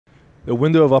The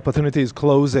window of opportunity is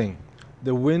closing.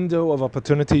 The window of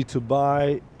opportunity to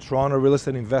buy Toronto real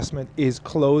estate investment is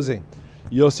closing.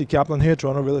 Yossi Kaplan here,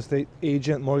 Toronto real estate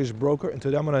agent, mortgage broker, and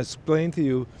today I'm going to explain to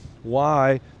you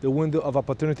why the window of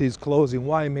opportunity is closing,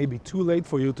 why it may be too late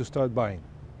for you to start buying.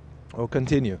 I'll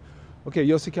continue. Okay,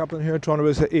 Yossi Kaplan here, Toronto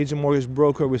real estate agent, mortgage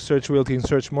broker with Search Realty and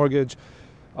Search Mortgage.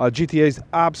 GTA's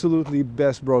absolutely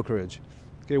best brokerage.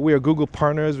 Okay, we are Google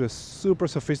partners. We're super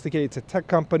sophisticated. It's a tech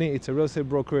company. It's a real estate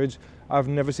brokerage. I've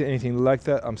never seen anything like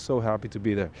that. I'm so happy to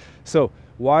be there. So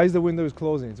why is the window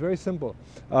closing? It's very simple.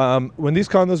 When these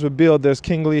condos were built, there's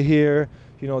Kingley here.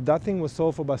 You know, that thing was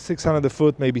sold for about 600 a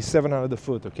foot, maybe 700 a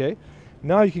foot, okay?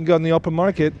 Now you can go in the open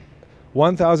market,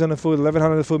 1,000 a foot,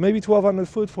 1,100 a foot, maybe 1,200 a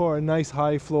foot for a nice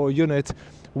high floor unit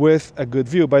with a good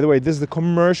view. By the way, this is the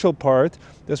commercial part.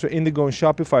 That's where Indigo and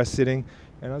Shopify are sitting.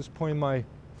 And I'll just point my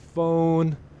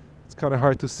phone. It's kind of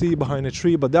hard to see behind a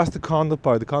tree, but that's the condo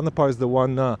part. The condo part is the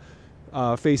one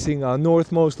facing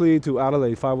north mostly to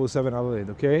Adelaide, 507 Adelaide,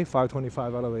 okay?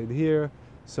 525 Adelaide here,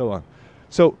 so on.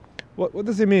 So what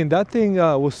does it mean? That thing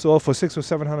was sold for $600 or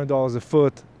 $700 a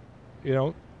foot, you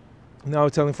know. Now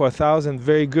it's selling for 1,000.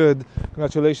 Very good.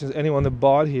 Congratulations, anyone that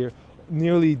bought here.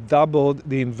 Nearly doubled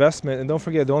the investment, and don't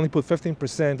forget they only put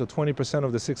 15% or 20%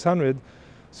 of the 600,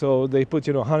 so they put,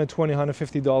 you know, $120,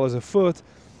 $150 a foot,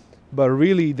 but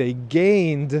really they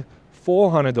gained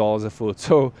 $400 a foot.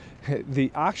 So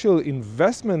the actual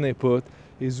investment they put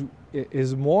is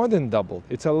more than doubled.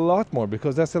 It's a lot more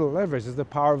because that's the leverage. It's the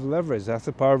power of leverage. That's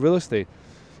the power of real estate.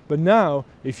 But now,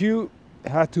 if you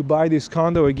had to buy this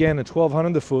condo again at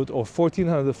 $1,200 a foot, or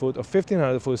 $1,400 a foot, or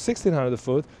 $1,500 a foot, $1,600 a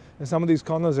foot, and some of these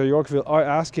condos at Yorkville are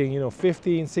asking, you know,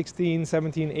 $1,500, $1,600,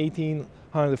 $1,700,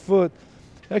 $1,800 a foot,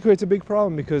 that creates a big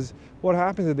problem because what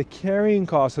happens is the carrying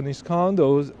costs on these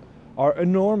condos are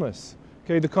enormous.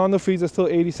 Okay, the condo fees are still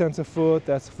 80 cents a foot,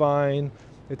 that's fine.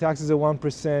 The taxes are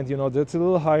 1%, you know, that's a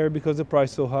little higher because the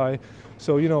price is so high.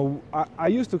 So, you know, I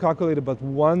used to calculate about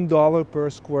 $1 per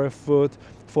square foot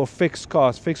for fixed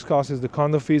costs. Fixed cost is the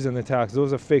condo fees and the tax.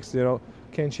 Those are fixed, you know,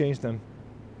 can't change them.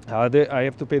 I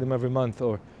have to pay them every month,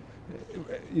 or,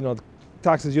 you know,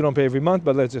 taxes you don't pay every month,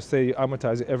 but let's just say you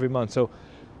amortize it every month. So,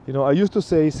 you know, I used to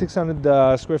say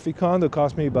 600 square feet condo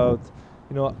cost me about,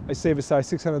 you know, I save aside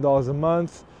 $600 a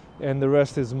month, and the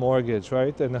rest is mortgage,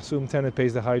 right? And assume tenant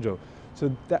pays the hydro.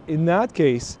 So that, in that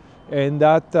case, and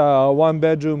that one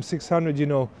bedroom 600, you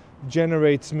know,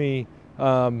 generates me,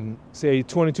 say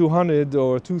 2,200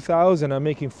 or 2,000. I'm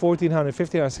making 1,400,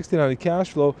 1,500, 1,600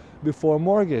 cash flow before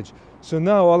mortgage. So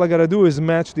now all I gotta do is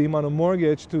match the amount of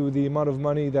mortgage to the amount of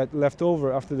money that left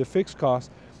over after the fixed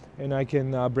cost, and I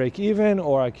can break even,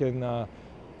 or I can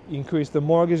increase the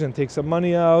mortgage and take some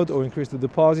money out, or increase the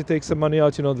deposit, take some money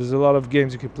out. You know, there's a lot of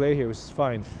games you can play here, which is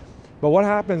fine. But what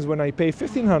happens when I pay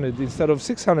 1,500 instead of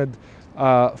 600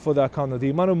 for that condo? The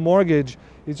amount of mortgage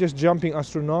is just jumping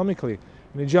astronomically,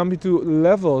 and it jumping to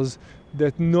levels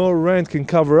that no rent can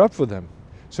cover up for them.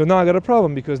 So now I got a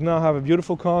problem, because now I have a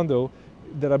beautiful condo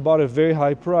that I bought at a very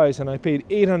high price, and I paid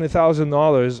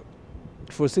 $800,000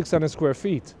 for 600 square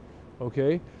feet.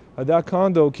 Okay. That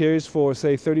condo carries for,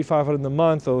 say, $3,500 a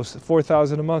month or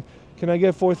 $4,000 a month. Can I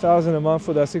get $4,000 a month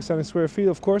for that 600 square feet?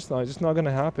 Of course not. It's just not going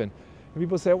to happen. And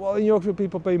people say, well, in Yorkville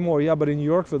people pay more. Yeah, but in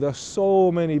Yorkville there's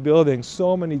so many buildings,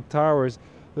 so many towers,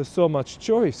 there's so much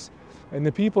choice. And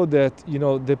the people that, you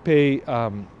know, they pay,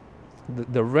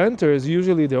 the renters,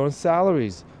 usually their own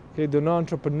salaries. Okay, they're not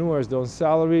entrepreneurs, they're on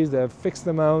salaries, they have fixed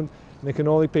amount, and they can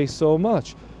only pay so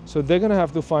much. So they're going to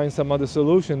have to find some other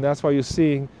solution. That's why you're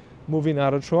seeing moving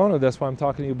out of Toronto. That's why I'm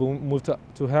talking to you, move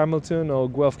to Hamilton or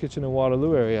Guelph, Kitchener, and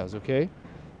Waterloo areas, okay?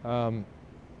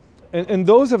 And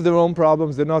those have their own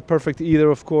problems. They're not perfect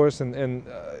either, of course, and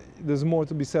there's more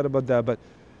to be said about that. But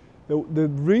the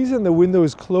reason the window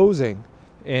is closing,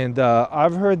 and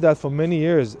I've heard that for many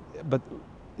years, but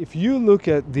if you look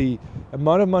at the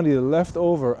amount of money left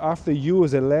over after you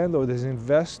as a landlord, as an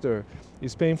investor,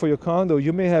 is paying for your condo,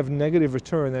 you may have negative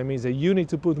return. That means that you need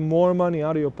to put more money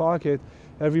out of your pocket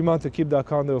every month to keep that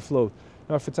condo afloat.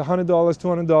 Now, if it's $100,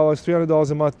 $200,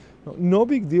 $300 a month, no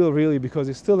big deal really, because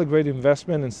it's still a great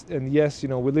investment. And yes, you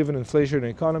know, we live in an inflationary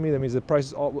economy. That means the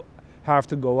prices all have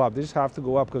to go up. They just have to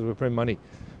go up because we're printing money.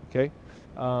 Okay,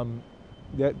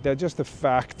 that's just a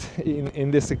fact in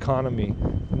this economy.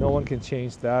 No one can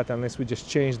change that unless we just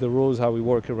change the rules how we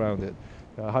work around it,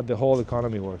 how the whole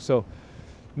economy works. So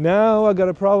now I got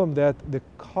a problem that the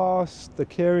costs, the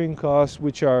carrying costs,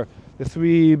 which are the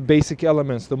three basic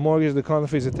elements, the mortgage, the condo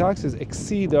fees, the taxes,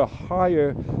 exceed or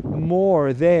higher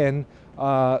more than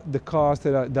the cost,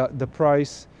 the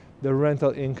price, the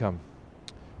rental income.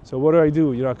 So what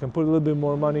do? You know, I can put a little bit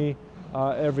more money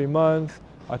every month.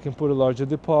 I can put a larger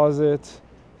deposit,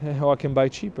 or I can buy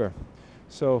cheaper.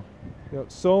 So,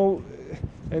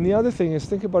 and the other thing is,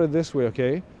 think about it this way,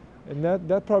 okay? And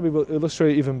that probably will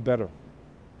illustrate even better.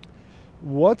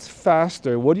 What's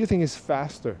faster? What do you think is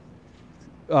faster?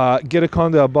 Get a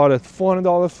condo I bought at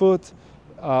 $400 a foot,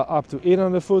 up to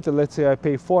 $800 a foot, and let's say I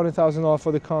pay $400,000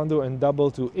 for the condo and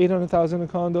double to $800,000 a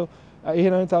condo,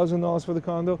 $800,000 for the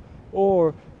condo,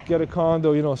 or get a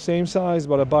condo, same size,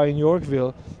 but I buy in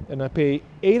Yorkville and I pay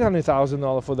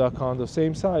 $800,000 for that condo,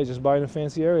 same size, just buy in a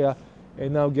fancy area,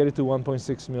 and now get it to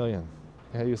 1.6 million.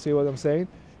 You see what I'm saying?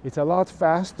 It's a lot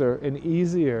faster and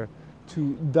easier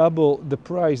to double the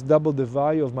price, double the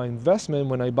value of my investment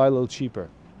when I buy a little cheaper.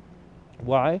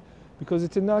 Why? Because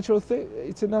it's a natural thing.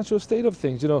 It's a natural state of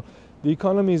things. The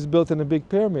economy is built in a big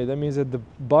pyramid. That means that the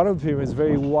bottom of the pyramid is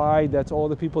very wide. That's all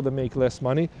the people that make less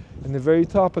money. And the very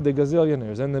top are the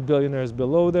gazillionaires, and the billionaires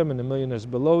below them, and the millionaires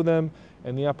below them,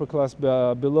 and the upper class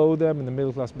below them, and the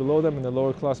middle class below them, and the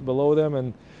lower class below them,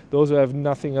 and those who have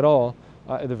nothing at all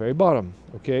at the very bottom.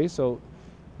 Okay, so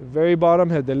the very bottom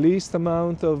had the least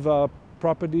amount of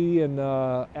property and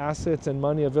assets and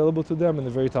money available to them, and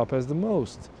the very top has the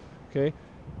most. Okay.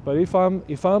 But if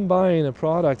I'm buying a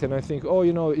product and I think, oh,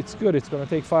 it's good, it's going to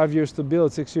take 5 years to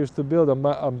build, 6 years to build, I'm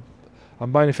buying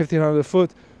a $1,500 a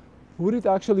foot, would it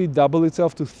actually double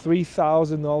itself to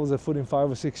 $3,000 a foot in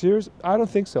 5 or 6 years? I don't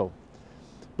think so.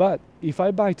 But if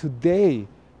I buy today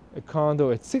a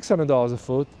condo at $600 a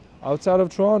foot outside of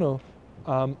Toronto,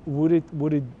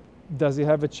 does it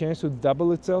have a chance to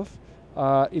double itself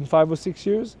in 5 or 6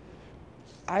 years?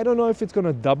 I don't know if it's going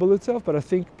to double itself, but I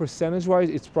think percentage-wise,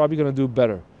 it's probably going to do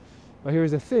better. But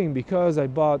here's the thing, because I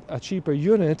bought a cheaper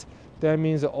unit, that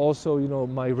means that also,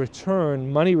 my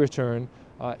money return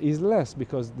is less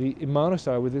because the amount I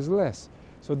start with is less.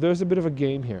 So there's a bit of a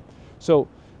game here. So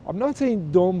I'm not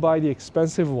saying don't buy the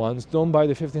expensive ones, don't buy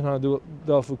the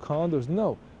 $1,500 foot condos,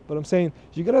 no. But I'm saying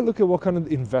you got to look at what kind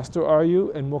of investor are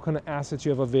you and what kind of assets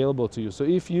you have available to you. So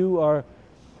if you are,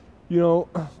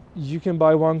 you can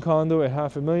buy one condo at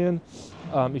 $500,000.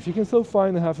 If you can still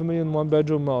find a $500,000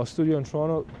 one-bedroom studio in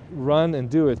Toronto, run and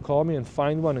do it. Call me and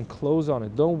find one and close on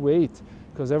it. Don't wait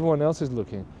because everyone else is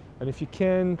looking. And if you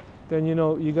can, then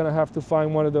you're gonna have to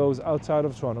find one of those outside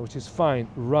of Toronto, which is fine.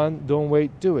 Run, don't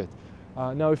wait, do it.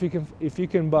 Now, if you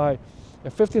can buy a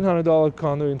 $1,500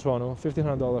 condo in Toronto,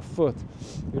 $1,500 a foot,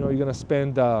 you're gonna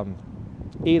spend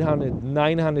 $800,000,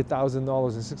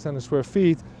 $900,000 in 600 square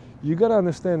feet. You got to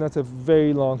understand that's a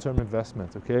very long-term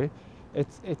investment, okay?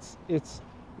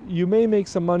 You may make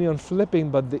some money on flipping,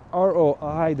 but the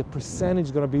ROI, the percentage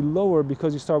is going to be lower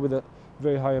because you start with a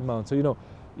very high amount. So,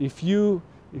 if you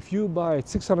buy at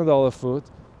 $600 a foot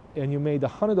and you made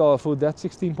 $100 a foot, that's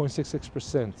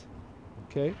 16.66%,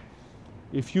 okay?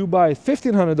 If you buy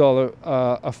 $1,500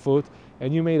 a foot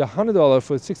and you made $100 a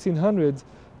foot, 1,600,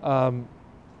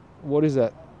 what is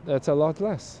that? That's a lot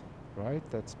less, right?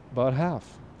 That's about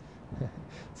half.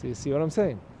 So you see what I'm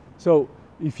saying? So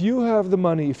if you have the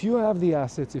money, if you have the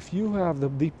assets, if you have the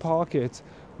deep pockets,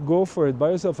 go for it.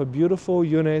 Buy yourself a beautiful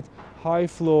unit, high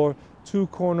floor,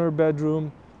 2-corner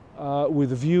bedroom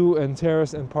with view and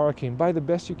terrace and parking. Buy the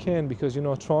best you can because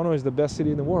Toronto is the best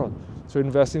city in the world. So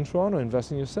invest in Toronto,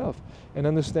 invest in yourself, and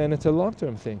understand it's a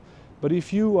long-term thing. But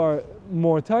if you are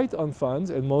more tight on funds,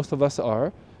 and most of us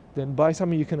are, then buy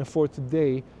something you can afford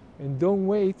today and don't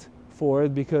wait for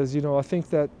it because I think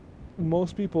that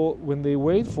most people, when they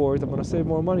wait for it, I'm going to save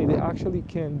more money, they actually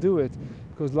can't do it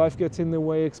because life gets in the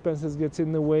way, expenses gets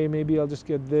in the way, maybe I'll just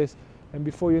get this, and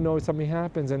before you know it, something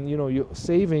happens, and your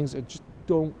savings just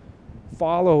don't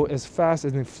follow as fast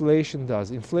as inflation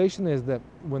does. Inflation is that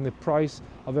when the price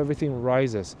of everything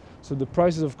rises. So the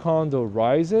prices of condo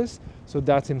rises, so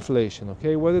that's inflation,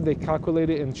 okay? Whether they calculate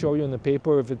it and show you in the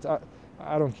paper, if it's,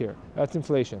 I don't care, that's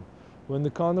inflation. When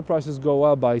the condo prices go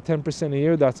up by 10% a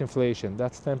year, that's inflation.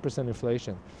 That's 10%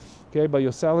 inflation. Okay, but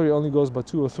your salary only goes by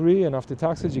 2 or 3, and after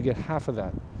taxes, you get half of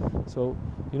that. So,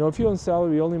 if you're on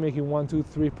salary, you're only making 1, 2,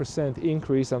 3%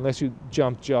 increase unless you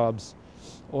jump jobs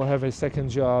or have a second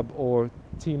job or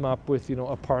team up with,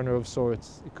 a partner of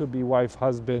sorts. It could be wife,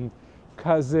 husband,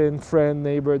 cousin, friend,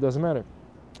 neighbor, it doesn't matter.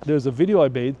 There's a video I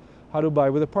made, how to buy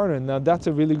with a partner. Now, that's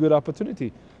a really good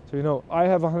opportunity. So, I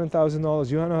have $100,000,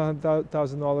 you have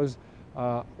 $100,000.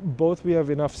 Both we have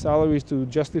enough salaries to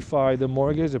justify the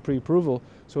mortgage, the pre-approval.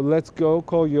 So let's go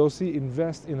call Yossi,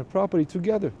 invest in a property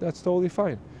together. That's totally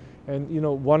fine. And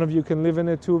one of you can live in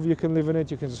it, 2 of you can live in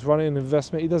it. You can just run an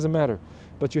investment. It doesn't matter.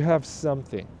 But you have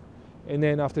something. And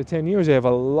then after 10 years, you have a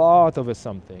lot of it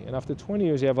something. And after 20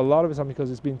 years, you have a lot of it something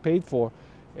because it's been paid for.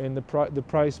 and the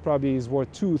price probably is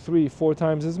worth 2, 3, 4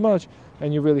 times as much,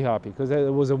 and you're really happy because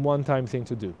it was a one-time thing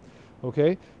to do.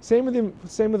 Okay, same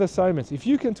with assignments. If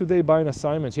you can today buy an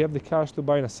assignment, you have the cash to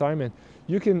buy an assignment,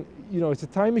 you can, it's a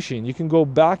time machine. You can go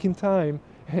back in time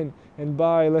and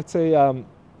buy, let's say,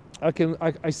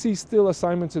 I see still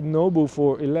assignments at Nobu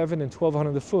for 11 and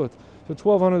 1,200 a foot. So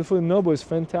 1,200 a foot in Nobu is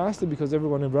fantastic because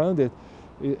everything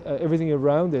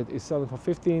around it is selling for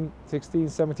 15, 16,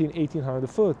 17, 1,800 a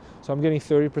foot. So I'm getting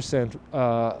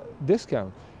 30%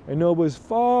 discount. And Nobu is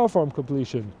far from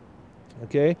completion.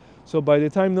 Okay, so by the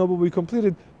time Nobu will be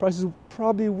completed, prices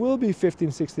probably will be 15,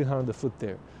 1,600 a foot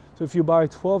there. So if you buy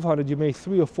 1,200, you make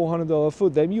 $300 or $400 a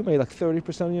foot, then you made like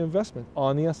 30% of your investment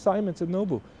on the assignments at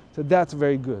Nobu. So that's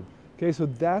very good. Okay, so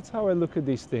that's how I look at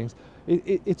these things.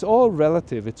 It's all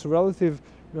relative. It's relative,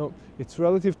 it's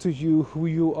relative to you, who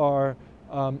you are,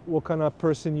 what kind of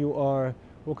person you are,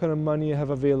 what kind of money you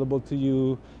have available to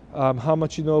you, how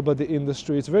much you know about the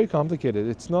industry. It's very complicated.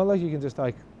 It's not like you can just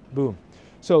like, boom.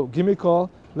 So give me a call,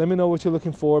 let me know what you're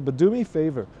looking for, but do me a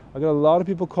favor. I got a lot of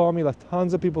people call me, like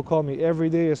tons of people call me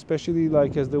every day, especially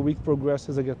like as the week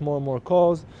progresses, I get more and more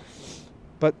calls.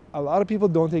 But a lot of people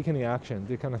don't take any action.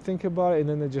 They kind of think about it and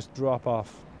then they just drop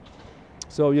off.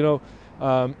 So,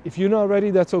 if you're not ready,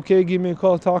 that's okay. Give me a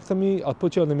call, talk to me. I'll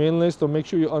put you on the mailing list or make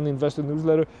sure you're on the investor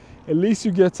newsletter. At least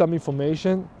you get some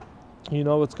information. You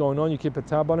know what's going on. You keep a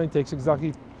tab on it. It takes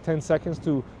exactly 10 seconds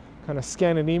to kind of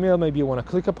scan an email. Maybe you want to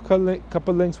click up a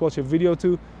couple links, watch a video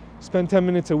too. Spend 10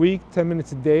 minutes a week, 10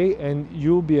 minutes a day, and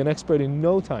you'll be an expert in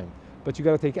no time. But you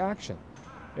got to take action.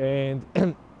 And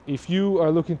if you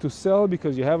are looking to sell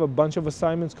because you have a bunch of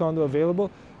assignments condo available,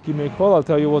 give me a call. I'll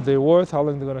tell you what they're worth, how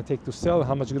long they're going to take to sell,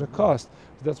 how much it's going to cost.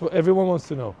 That's what everyone wants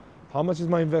to know. How much is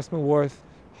my investment worth?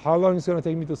 How long is it going to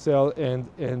take me to sell?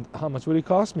 And how much will it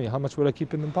cost me? How much will I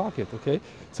keep in the pocket? Okay,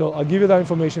 so I'll give you that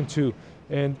information too.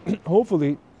 And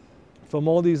hopefully, from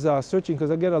all these searching,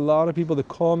 because I get a lot of people that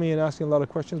call me and asking a lot of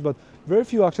questions, but very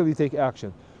few actually take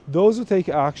action. Those who take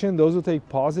action, those who take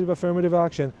positive affirmative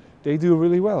action, they do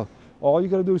really well. All you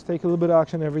got to do is take a little bit of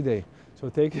action every day. So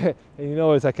take, and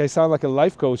it's like I sound like a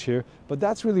life coach here, but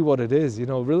that's really what it is.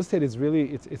 Real estate is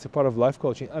really, it's a part of life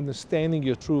coaching, understanding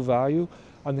your true value,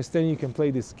 understanding you can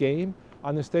play this game,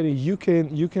 understanding you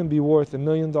can be worth $1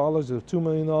 million or $2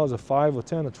 million or $5 or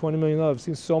 $10 or $20 million. I've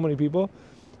seen so many people,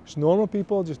 just normal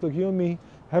people, just like you and me,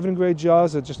 having great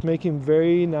jobs, are just making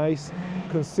very nice,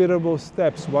 considerable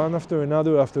steps, one after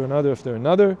another, after another, after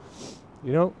another,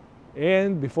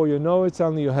 and before you know it,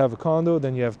 suddenly you have a condo,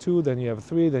 then you have 2, then you have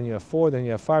 3, then you have 4, then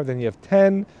you have 5, then you have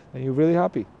 10, and you're really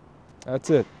happy. That's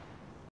it.